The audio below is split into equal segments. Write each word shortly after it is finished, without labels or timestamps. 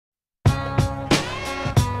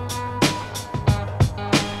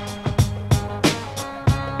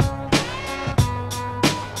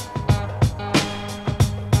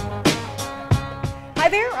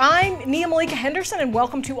Malika Henderson, and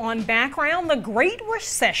welcome to On Background. The Great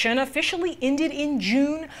Recession officially ended in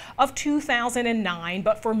June of 2009,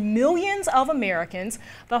 but for millions of Americans,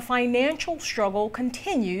 the financial struggle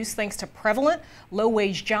continues thanks to prevalent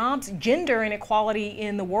low-wage jobs, gender inequality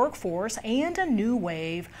in the workforce, and a new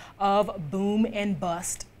wave of boom and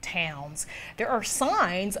bust towns. There are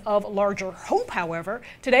signs of larger hope, however.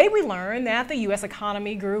 Today we learned that the U.S.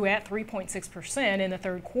 economy grew at 3.6% in the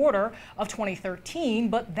third quarter of 2013,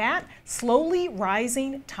 but that slowly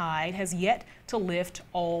rising tide has yet to lift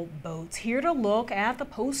all boats. Here to look at the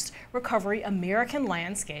post-recovery American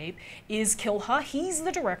landscape is Kilha. He's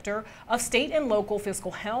the Director of State and Local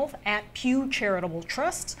Fiscal Health at Pew Charitable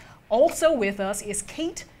Trusts. Also with us is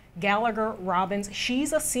Kate Gallagher Robbins.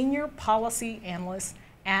 She's a Senior Policy Analyst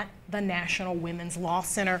at the National Women's Law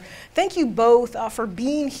Center. Thank you both for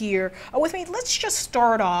being here with me. Let's just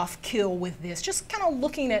start off, Kil, with this. Just kind of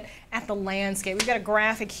looking at the landscape. We've got a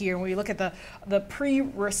graphic here where we look at the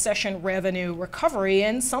pre-recession revenue recovery,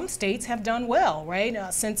 and some states have done well,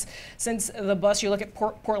 right? Since the bust, you look at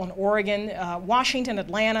Portland, Oregon, Washington,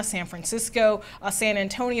 Atlanta, San Francisco, San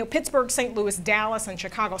Antonio, Pittsburgh, St. Louis, Dallas, and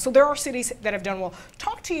Chicago. So there are cities that have done well.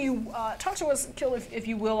 Talk to us, Kil, if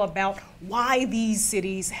you will, about why these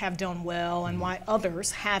cities have done well and why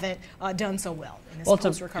others haven't done so well in this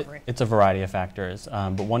post-recovery. It's a variety of factors,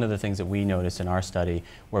 but one of the things that we noticed in our study,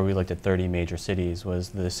 where we looked at 30 major cities, was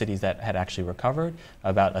the cities that had actually recovered,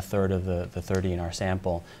 about a third of the 30 in our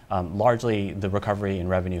sample. Largely, the recovery in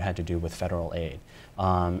revenue had to do with federal aid.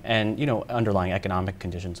 And underlying economic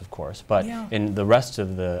conditions, of course, but in the rest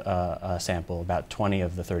of the sample, about 20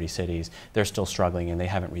 of the 30 cities, they're still struggling and they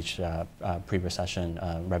haven't reached pre-recession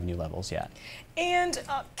revenue levels yet. And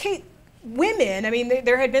Kate, women, I mean,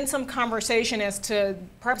 there had been some conversation as to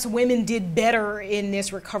perhaps women did better in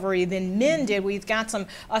this recovery than men did. We've got some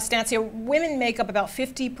stats here. Women make up about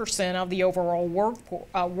 50% of the overall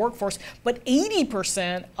workforce, but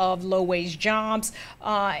 80% of low-wage jobs,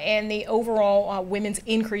 and the overall women's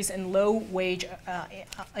increase in low-wage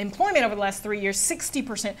employment over the last 3 years,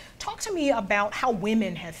 60%. Talk to me about how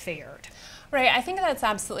women have fared. Right, I think that's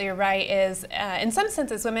absolutely right. In some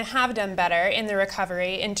senses, women have done better in the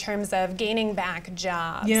recovery in terms of gaining back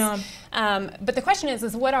jobs. Yeah. But the question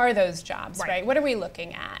is what are those jobs, right? What are we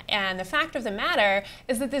looking at? And the fact of the matter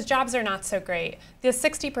is that these jobs are not so great. The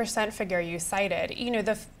 60% figure you cited,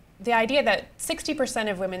 the idea that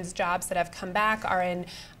 60% of women's jobs that have come back are in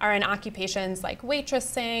occupations like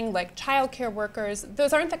waitressing, like childcare workers.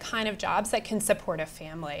 Those aren't the kind of jobs that can support a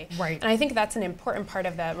family. Right. And I think that's an important part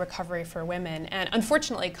of the recovery for women, and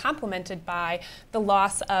unfortunately complemented by the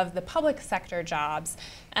loss of the public sector jobs,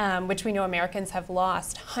 which we know Americans have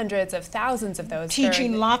lost hundreds of thousands of those.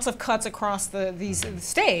 Teaching lots of cuts across these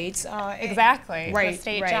states. Exactly. Right. The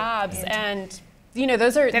state jobs and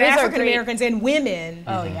those are African Americans and women.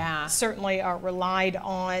 Oh yeah, certainly are relied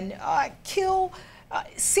on. Kil,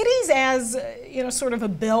 cities as sort of a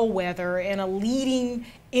bellwether and a leading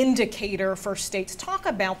indicator for states. Talk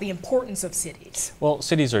about the importance of cities. Well,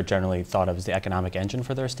 cities are generally thought of as the economic engine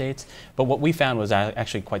for their states, but what we found was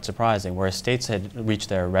actually quite surprising. Whereas states had reached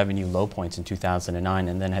their revenue low points in 2009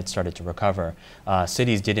 and then had started to recover,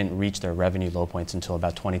 cities didn't reach their revenue low points until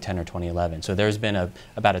about 2010 or 2011. So there's been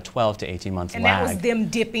about a 12 to 18 month lag. And that was them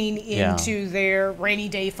dipping into their rainy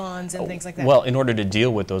day funds and things like that. Well, in order to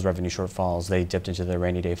deal with those revenue shortfalls, they dipped into their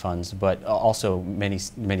rainy day funds, but also many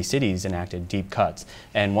cities enacted deep cuts.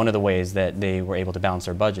 And one of the ways that they were able to balance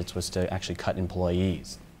their budgets was to actually cut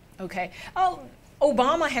employees. Okay.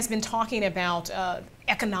 Obama has been talking about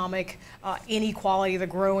economic inequality, the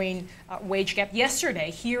growing wage gap.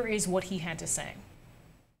 Yesterday, here is what he had to say.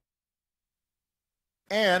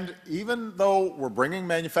 And even though we're bringing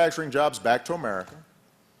manufacturing jobs back to America,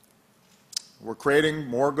 we're creating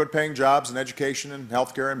more good-paying jobs in education and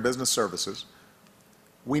healthcare and business services,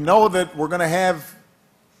 we know that we're going to have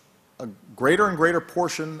a greater and greater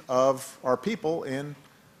portion of our people in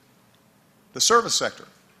the service sector.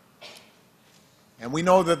 And we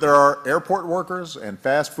know that there are airport workers and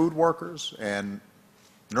fast food workers and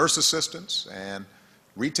nurse assistants and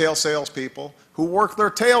retail salespeople who work their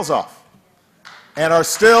tails off and are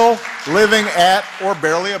still living at or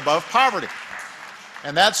barely above poverty.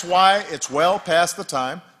 And that's why it's well past the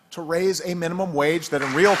time to raise a minimum wage that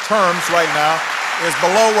in real terms right now is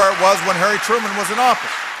below where it was when Harry Truman was in office.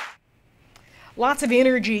 Lots of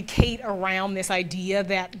energy, Kate, around this idea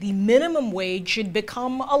that the minimum wage should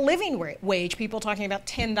become a living wage. People talking about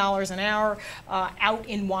 $10 an hour out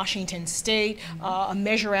in Washington State, a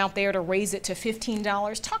measure out there to raise it to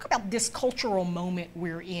 $15. Talk about this cultural moment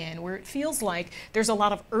we're in, where it feels like there's a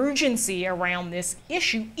lot of urgency around this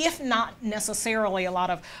issue, if not necessarily a lot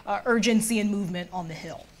of urgency and movement on the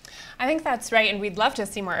Hill. I think that's right, and we'd love to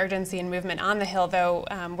see more urgency and movement on the Hill, though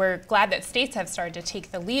we're glad that states have started to take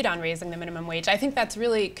the lead on raising the minimum wage. I think that's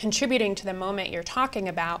really contributing to the moment you're talking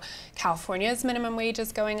about. California's minimum wage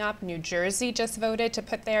is going up. New Jersey just voted to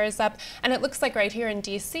put theirs up. And it looks like right here in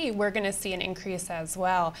D.C. we're going to see an increase as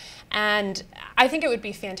well. And I think it would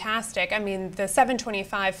be fantastic. I mean, the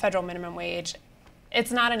 $7.25 federal minimum wage,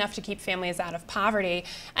 it's not enough to keep families out of poverty.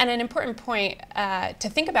 And an important point to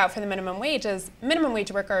think about for the minimum wage is minimum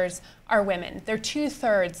wage workers are women. They're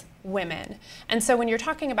 2/3 women. And so when you're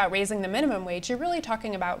talking about raising the minimum wage, you're really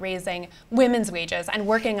talking about raising women's wages and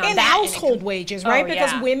working on and that. Household wages, right? Oh,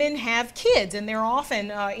 because yeah. women have kids, and they're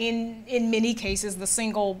often, in many cases, the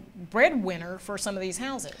single breadwinner for some of these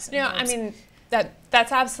houses. No, I mean,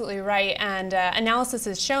 that's absolutely right, and analysis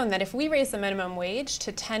has shown that if we raise the minimum wage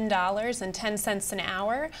to $10.10 an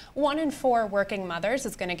hour, 1 in 4 working mothers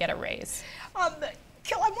is going to get a raise.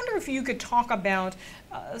 Kel, I wonder if you could talk about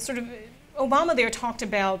Obama there talked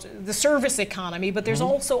about the service economy, but there's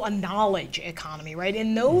also a knowledge economy, right?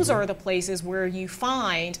 And those are the places where you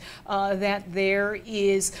find that there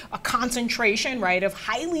is a concentration, right, of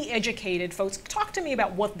highly educated folks. Talk to me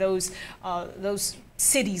about what those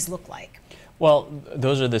cities look like. Well,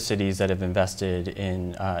 those are the cities that have invested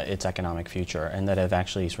in its economic future and that have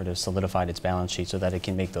actually sort of solidified its balance sheet so that it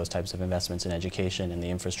can make those types of investments in education and the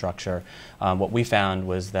infrastructure. What we found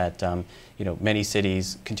was that many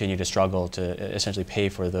cities continue to struggle to essentially pay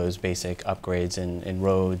for those basic upgrades in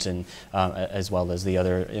roads and as well as the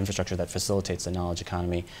other infrastructure that facilitates the knowledge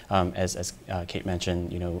economy. As Kate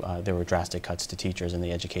mentioned, there were drastic cuts to teachers in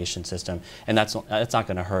the education system, and that's not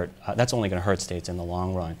going to hurt. That's only going to hurt states in the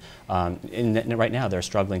long run. Right now, they're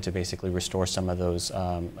struggling to basically restore some of those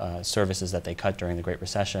services that they cut during the Great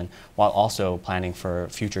Recession, while also planning for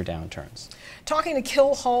future downturns. Talking to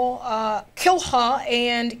Kilha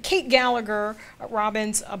and Kate Gallagher at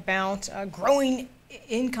Robbins about growing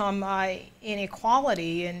income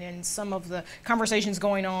inequality and some of the conversations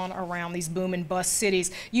going on around these boom and bust cities.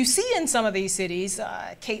 You see in some of these cities,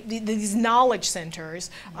 Kate, these knowledge centers.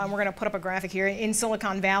 We're going to put up a graphic here. In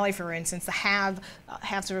Silicon Valley, for instance, the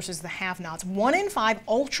haves versus the have-nots. 1 in 5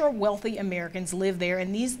 ultra-wealthy Americans live there,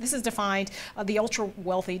 and this is defined, the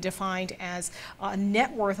ultra-wealthy defined as a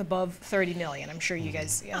net worth above $30 million. I'm sure you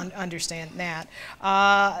guys understand that.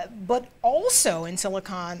 But also in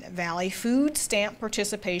Silicon Valley, food stamp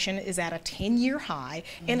participation is at a 10-year high,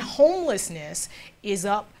 and homelessness is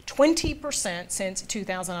up 20% since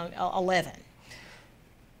 2011.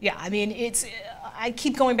 Yeah, I mean, I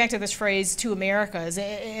keep going back to this phrase, two Americas,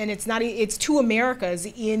 and it's two Americas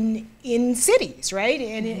in cities, right?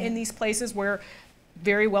 And in these places where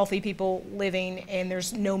very wealthy people living and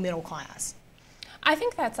there's no middle class. I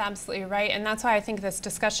think that's absolutely right, and that's why I think this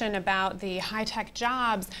discussion about the high-tech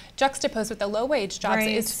jobs juxtaposed with the low-wage jobs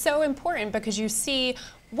is so important, because you see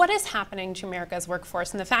what is happening to America's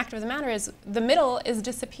workforce, and the fact of the matter is the middle is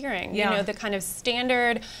disappearing. Yeah. You know, the kind of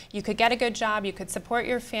standard, you could get a good job, you could support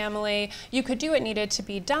your family, you could do what needed to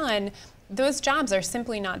be done. Those jobs are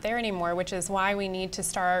simply not there anymore, which is why we need to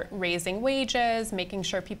start raising wages, making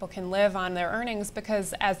sure people can live on their earnings,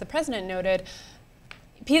 because as the president noted,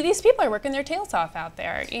 these people are working their tails off out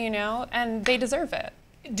there, and they deserve it.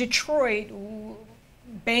 Detroit,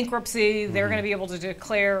 bankruptcy, they're going to be able to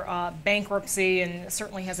declare bankruptcy, and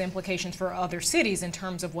certainly has implications for other cities in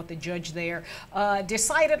terms of what the judge there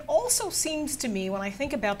decided. Also seems to me, when I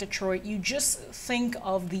think about Detroit, you just think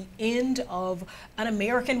of the end of an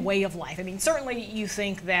American way of life. I mean, certainly you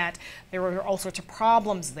think that there were all sorts of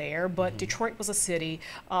problems there, but Detroit was a city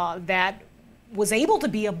that was able to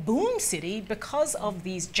be a boom city because of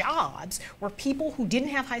these jobs where people who didn't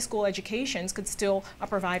have high school educations could still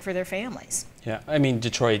provide for their families. Yeah, I mean,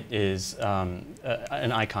 Detroit is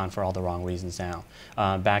an icon for all the wrong reasons now.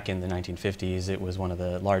 Back in the 1950s, it was one of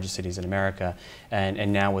the largest cities in America,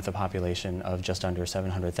 and now with a population of just under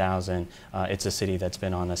 700,000, it's a city that's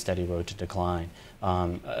been on a steady road to decline.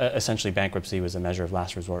 Essentially, bankruptcy was a measure of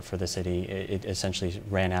last resort for the city. It essentially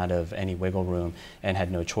ran out of any wiggle room and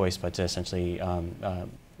had no choice but to essentially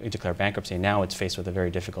declare bankruptcy. And now it's faced with a very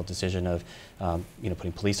difficult decision of,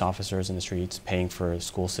 putting police officers in the streets, paying for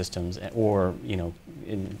school systems, or,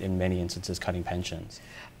 in many instances, cutting pensions.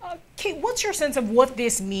 Kate, what's your sense of what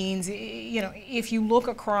this means? You know, if you look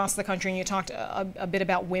across the country, and you talked a bit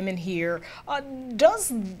about women here,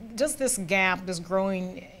 does this gap, this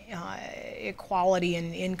growing equality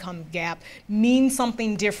and income gap, mean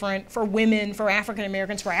something different for women, for African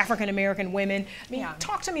Americans, for African American women? I mean,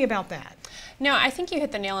 talk to me about that. No, I think you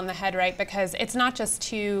hit the nail on the head, right? Because it's not just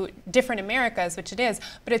two different Americas, which it is,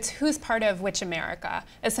 but it's who's part of which America,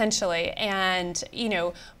 essentially. And, you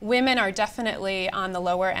know, women are definitely on the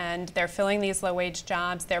lower end. They're filling these low-wage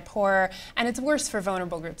jobs. They're poor, and it's worse for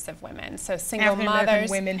vulnerable groups of women. So single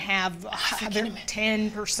mothers. Women have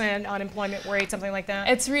 10% unemployment rate, something like that.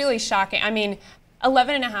 It's really shocking. I mean,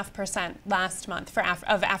 11.5% last month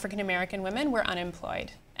of African American women were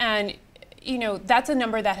unemployed, and you know, that's a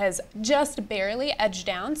number that has just barely edged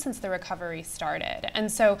down since the recovery started.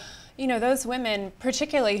 And so, you know, those women,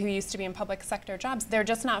 particularly who used to be in public sector jobs, they're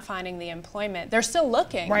just not finding the employment. They're still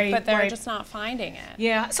looking, but they're just not finding it.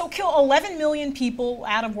 Yeah, so 11 million people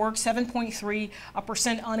out of work,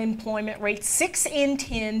 7.3% unemployment rate. 6 in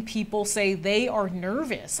 10 people say they are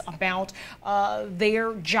nervous about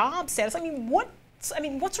their job status. I mean, what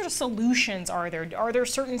sort of solutions are there? Are there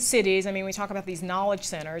certain cities? I mean, we talk about these knowledge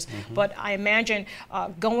centers, but I imagine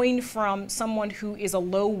going from someone who is a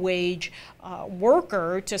low-wage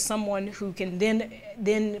worker to someone who can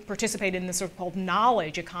then participate in this so-called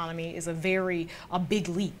knowledge economy is a big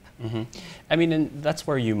leap. I mean, and that's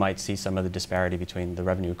where you might see some of the disparity between the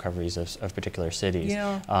revenue recoveries of particular cities.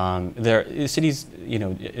 Cities, you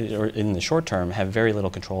know, in the short term, have very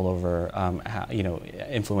little control over, how, you know,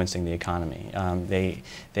 influencing the economy.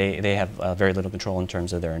 They have very little control in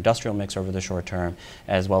terms of their industrial mix over the short term,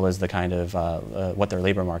 as well as the kind of what their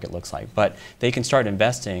labor market looks like. But they can start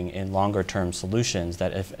investing in longer-term solutions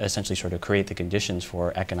that essentially sort of create the conditions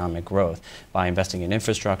for economic growth by investing in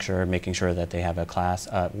infrastructure, making sure that they have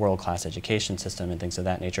a world-class education system and things of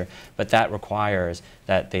that nature. But that requires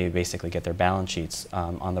that they basically get their balance sheets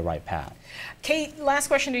on the right path. Kate, last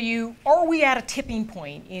question to you. Are we at a tipping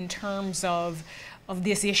point in terms of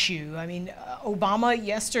this issue? I mean, Obama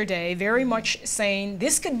yesterday very much saying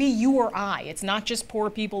this could be you or I. It's not just poor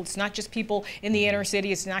people. It's not just people in the inner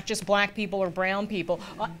city. It's not just black people or brown people.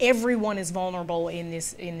 Everyone is vulnerable in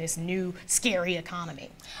this new scary economy.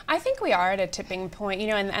 I think we are at a tipping point, you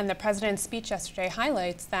know, and the president's speech yesterday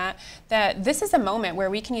highlights that this is a moment where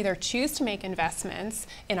we can either choose to make investments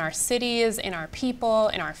in our cities, in our people,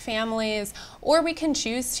 in our families, or we can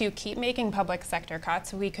choose to keep making public sector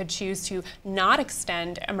cuts. We could choose to not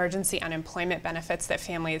extend emergency unemployment benefits that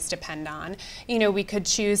families depend on. You know, we could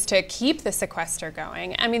choose to keep the sequester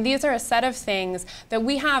going. I mean, these are a set of things that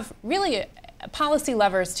we have really policy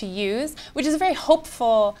levers to use, which is a very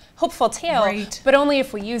hopeful tale, but only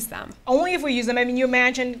if we use them. Only if we use them. I mean, you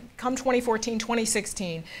imagine come 2014,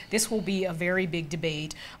 2016, this will be a very big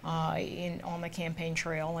debate on the campaign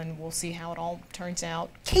trail, and we'll see how it all turns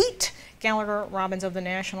out. Kate Gallagher, Robbins of the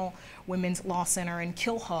National Women's Law Center in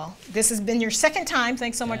Kilha. This has been your second time.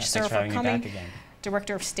 Thanks so much, sir, for coming.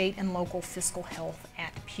 Director of State and Local Fiscal Health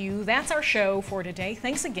at Pew. That's our show for today.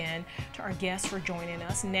 Thanks again to our guests for joining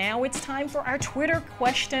us. Now it's time for our Twitter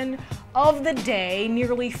question of the day.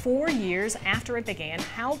 Nearly 4 years after it began,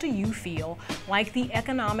 how do you feel like the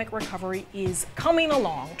economic recovery is coming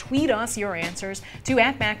along? Tweet us your answers to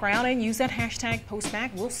 @background and use that hashtag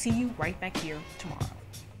postback. We'll see you right back here tomorrow.